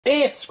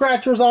It's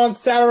Scratchers on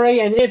Saturday,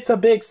 and it's a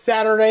big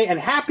Saturday, and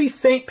happy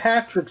St.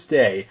 Patrick's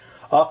Day.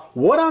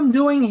 What I'm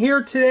doing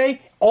here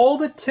today, all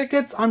the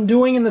tickets I'm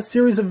doing in the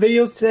series of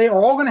videos today are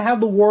all going to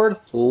have the word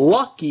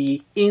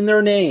lucky in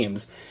their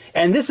names.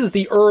 And this is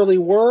the early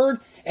word,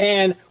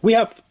 and we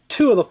have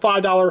two of the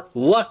 $5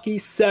 Lucky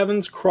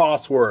Sevens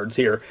crosswords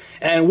here.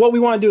 And what we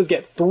want to do is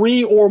get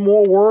 3 or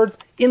more words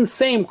in the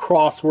same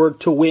crossword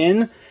to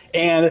win,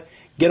 and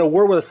get a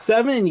word with a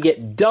 7, and you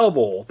get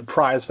double the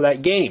prize for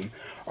that game.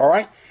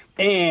 Alright?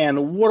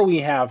 And what do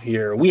we have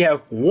here? We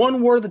have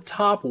one word at the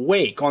top,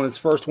 wake, on this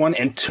first one,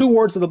 and 2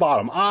 words at the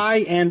bottom,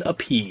 I and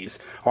appease.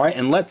 Alright,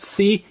 and let's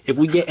see if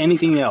we get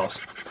anything else.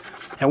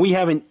 And we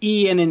have an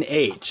E and an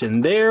H,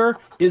 and there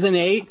is an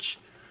H.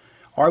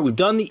 Alright, we've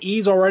done the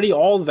E's already,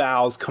 all the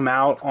vowels come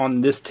out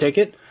on this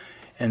ticket.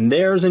 And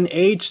there's an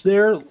H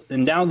there,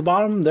 and down at the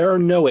bottom, there are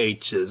no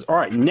H's.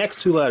 Alright,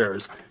 next 2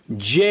 letters,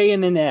 J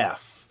and an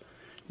F.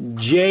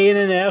 J and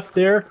an F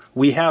there,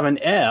 we have an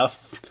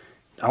F.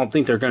 I don't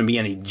think there are going to be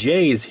any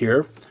J's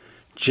here.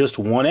 Just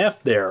one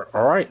F there.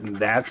 Alright,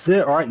 that's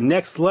it. Alright,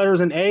 next letter is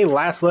an A.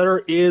 Last letter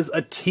is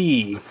a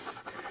T.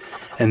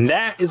 And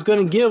that is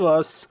going to give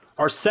us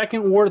our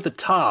second word at the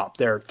top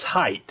there,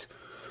 tight.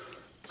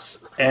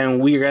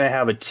 And we're going to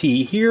have a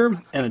T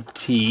here and a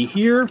T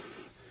here.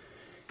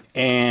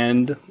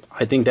 And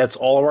I think that's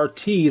all of our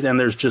T's. And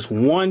there's just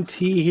one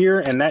T here,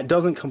 and that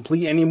doesn't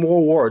complete any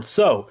more words.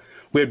 So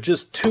we have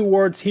just 2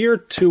 words here,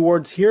 2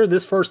 words here.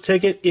 This first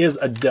ticket is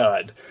a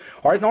dud.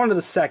 Alright, on to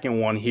the second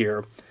one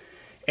here.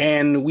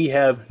 And we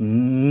have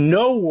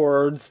no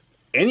words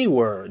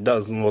anywhere, it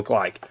doesn't look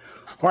like.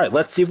 Alright,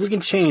 let's see if we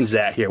can change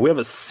that here. We have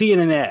a C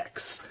and an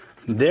X.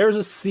 There's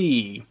a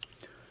C.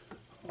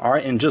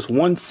 Alright, and just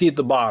one C at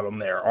the bottom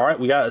there. Alright,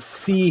 we got a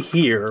C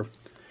here.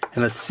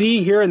 And a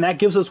C here, and that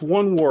gives us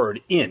one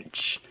word,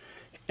 inch.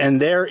 And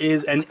there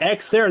is an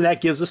X there, and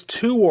that gives us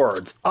 2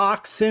 words,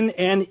 oxen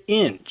and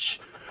inch.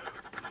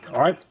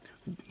 Alright,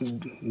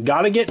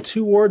 gotta get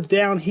 2 words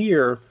down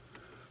here.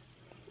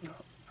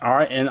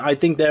 Alright, and I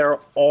think they're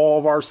all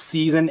of our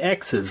C's and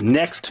X's.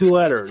 Next 2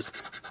 letters,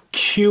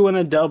 Q and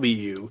a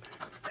W.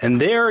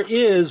 And there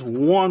is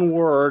one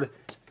word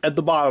at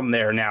the bottom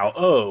there now,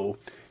 O.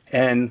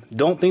 And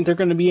don't think there are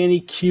going to be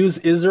any Q's.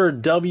 Is there a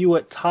W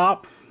at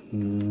top?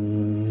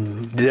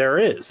 There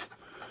is.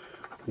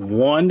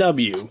 One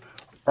W.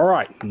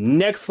 Alright,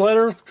 next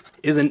letter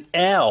is an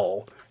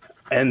L.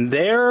 And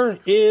there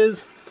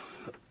is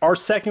our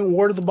second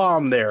word at the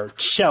bottom there,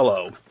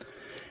 cello.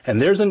 And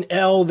there's an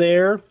L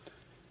there.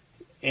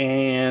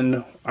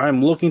 And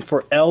I'm looking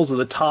for L's at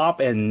the top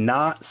and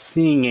not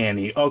seeing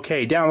any.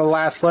 Okay, down to the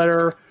last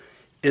letter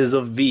is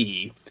a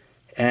V.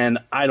 And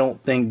I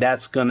don't think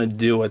that's going to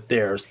do it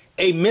there.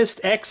 A missed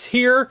X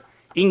here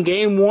in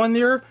game 1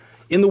 there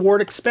in the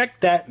word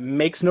expect. That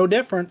makes no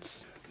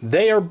difference.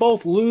 They are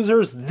both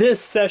losers.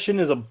 This session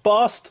is a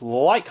bust.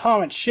 Like,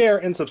 comment, share,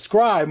 and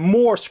subscribe.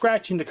 More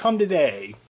scratching to come today.